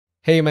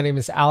Hey, my name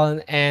is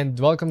Alan and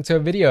welcome to a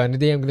video. And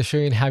today I'm going to show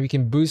you how you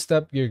can boost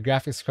up your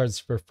graphics card's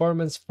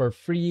performance for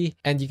free,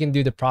 and you can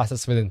do the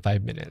process within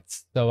 5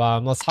 minutes. So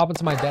let's hop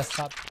into my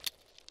desktop.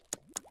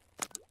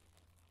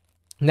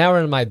 Now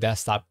we're on my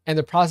desktop, and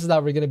the process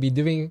that we're going to be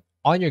doing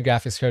on your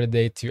graphics card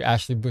today to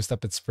actually boost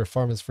up its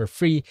performance for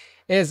free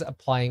is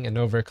applying an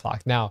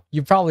overclock. Now,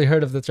 you've probably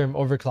heard of the term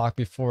overclock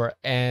before,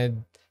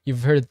 and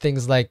you've heard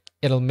things like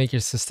it'll make your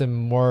system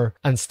more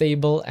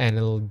unstable and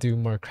it'll do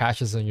more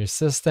crashes on your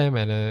system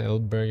and it'll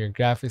burn your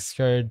graphics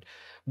card,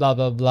 blah,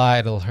 blah, blah.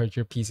 It'll hurt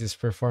your PC's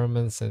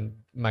performance and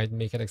might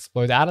make it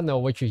explode. I don't know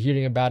what you're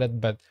hearing about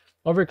it, but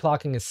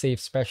overclocking is safe,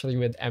 especially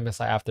with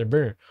MSI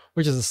Afterburner,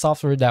 which is the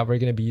software that we're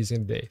going to be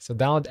using today. So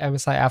download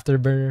MSI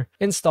Afterburner,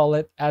 install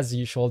it as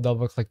usual,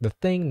 double click the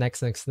thing,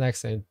 next, and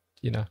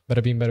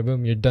bada bing, bada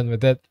boom, you're done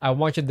with it. I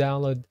want you to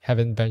download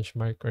Heaven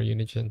Benchmark or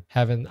Unigine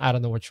Heaven. I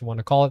don't know what you want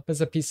to call it.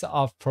 It's a piece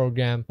of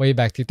program way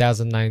back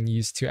 2009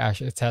 used to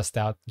actually test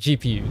out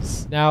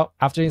GPUs. Now,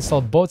 after you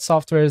install both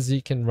softwares,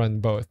 you can run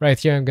both. Right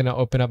here, I'm going to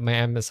open up my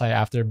MSI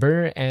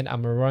Afterburner and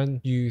I'm going to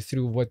run you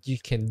through what you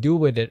can do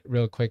with it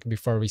real quick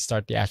before we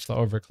start the actual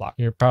overclock.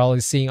 You're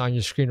probably seeing on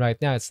your screen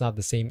right now, it's not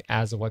the same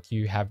as what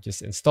you have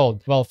just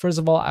installed. Well, first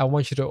of all, I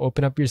want you to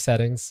open up your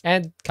settings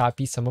and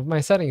copy some of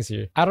my settings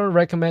here. I don't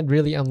recommend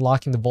really unlocking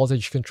the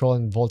voltage control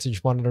and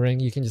voltage monitoring.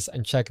 You can just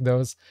uncheck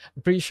those.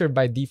 I'm pretty sure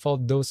by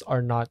default those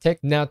are not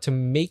ticked. Now, to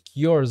make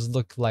yours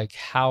look like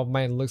how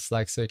mine looks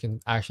like so you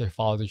can actually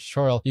follow the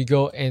tutorial, you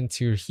go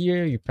into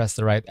here, you press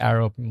the right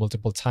arrow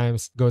multiple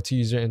times, go to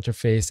user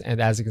interface,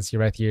 and as you can see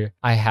right here,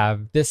 I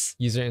have this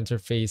user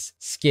interface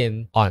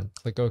skin on.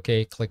 Click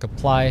OK, click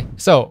apply.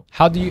 So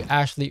how do you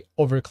actually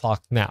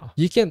overclock now?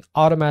 You can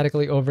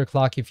automatically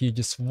overclock if you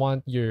just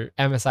want your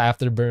MSI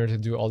Afterburner to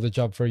do all the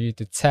job for you,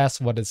 to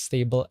test what is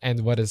stable and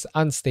what is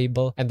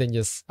unstable, and then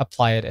just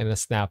apply it in a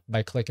snap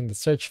by clicking the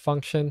search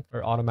function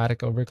or automatic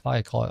overclock.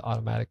 I call it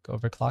automatic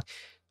overclock.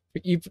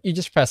 You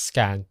just press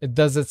scan. It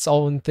does its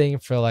own thing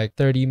for like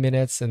 30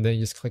 minutes and then you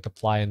just click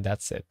apply and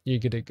that's it. You're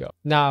good to go.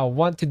 Now, I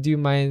want to do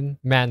mine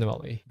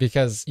manually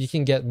because you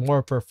can get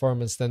more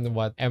performance than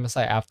what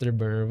MSI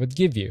Afterburner would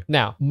give you.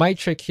 Now, my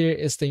trick here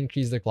is to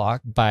increase the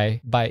clock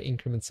by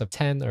increments of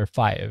 10 or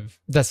 5.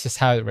 That's just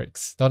how it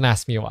works. Don't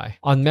ask me why.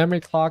 On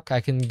memory clock, I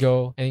can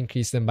go and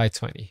increase them by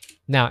 20.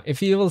 Now,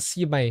 if you will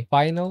see my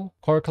final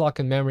core clock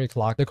and memory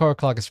clock, the core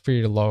clock is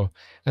pretty low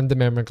and the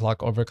memory clock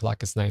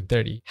overclock is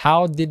 930.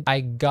 How did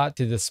I got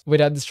to this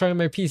without destroying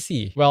my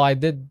PC? Well, I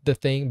did the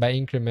thing by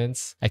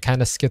increments. I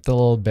kind of skipped a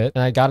little bit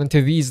and I got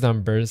into these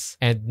numbers.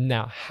 And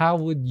now, how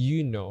would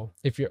you know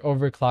if your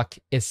overclock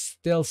is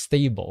still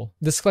stable?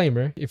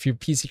 Disclaimer, if your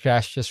PC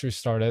crashed, just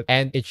restart it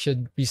and it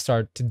should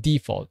restart to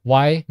default.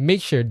 Why?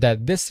 Make sure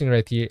that this thing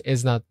right here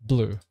is not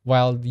blue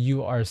while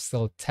you are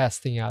still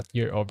testing out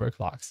your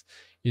overclocks.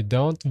 You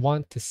don't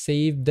want to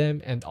save them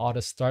and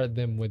auto start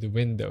them with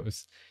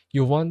Windows.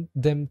 You want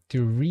them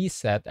to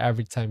reset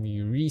every time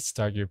you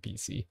restart your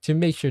PC to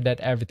make sure that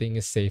everything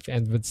is safe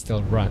and would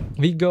still run.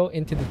 We go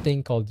into the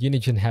thing called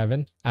Unigine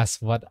Heaven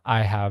as what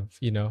I have,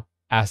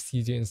 asked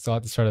you to install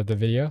at the start of the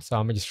video. So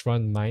I'm gonna just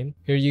run mine.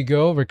 Here you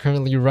go. We're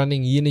currently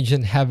running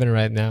Unigine Heaven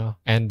right now.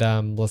 And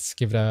let's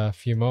give it a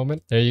few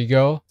moments. There you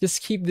go.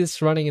 Just keep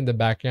this running in the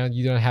background.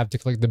 You don't have to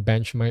click the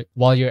benchmark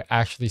while you're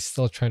actually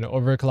still trying to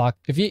overclock.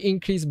 If you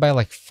increase by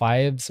like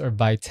 5s or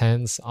by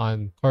 10s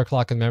on core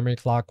clock and memory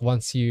clock,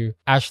 once you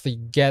actually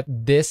get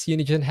this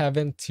Unigine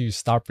Heaven to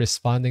stop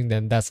responding,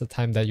 then that's the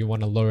time that you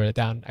want to lower it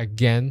down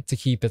again to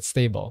keep it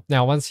stable.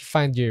 Now, once you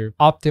find your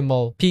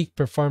optimal peak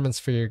performance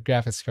for your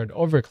graphics card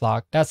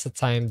overclock, that's the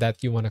time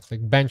that you want to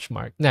click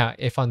benchmark. Now,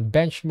 if on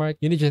benchmark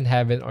Unigine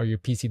Heaven or your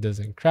PC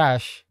doesn't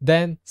crash,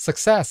 then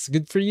success,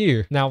 good for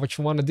you. Now, what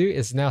you want to do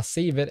is now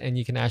save it and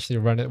you can actually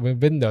run it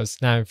with Windows.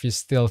 Now, if you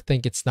still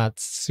think it's not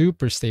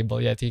super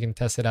stable yet, you can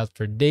test it out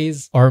for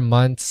days or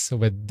months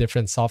with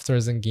different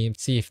softwares and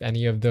games, see if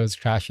any of those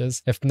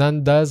crashes. If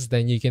none does,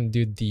 then you can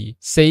do the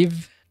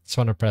save. Just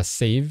want to press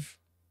save.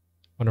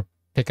 Want to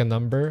pick a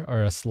number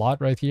or a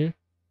slot right here.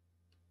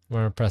 We're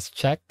gonna press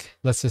check.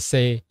 Let's just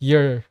say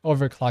your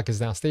overclock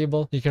is now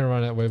stable. You can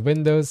run it with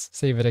Windows,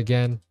 save it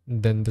again,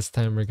 and then this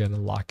time we're gonna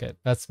lock it.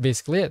 That's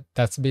basically it.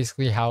 That's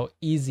basically how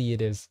easy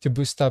it is to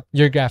boost up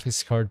your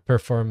graphics card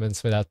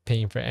performance without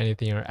paying for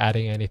anything or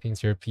adding anything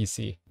to your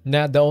PC.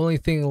 Now, the only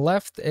thing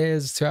left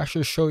is to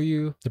actually show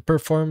you the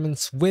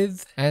performance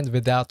with and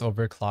without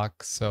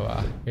overclock.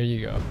 So here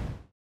you go.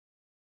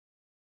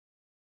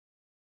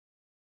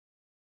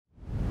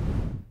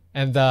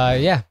 And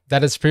yeah,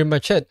 that is pretty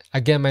much it.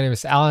 Again, my name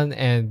is Alan,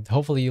 and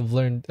hopefully you've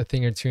learned a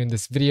thing or two in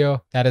this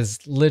video. That is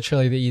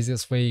literally the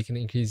easiest way you can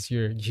increase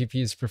your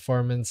GPU's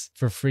performance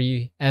for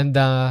free. And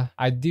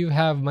I do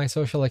have my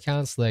social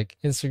accounts like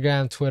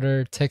Instagram,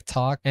 Twitter,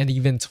 TikTok, and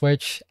even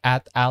Twitch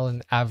at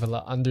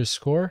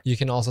AlanAvila_. You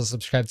can also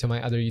subscribe to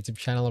my other YouTube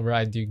channel where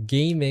I do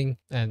gaming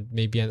and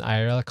maybe an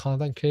IRL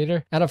content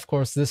creator. And of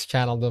course, this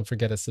channel, don't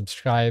forget to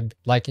subscribe,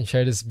 like, and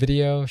share this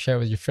video, share it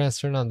with your friends,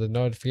 turn on the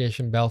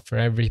notification bell for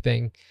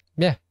everything.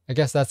 Yeah, I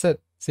guess that's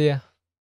it. See ya.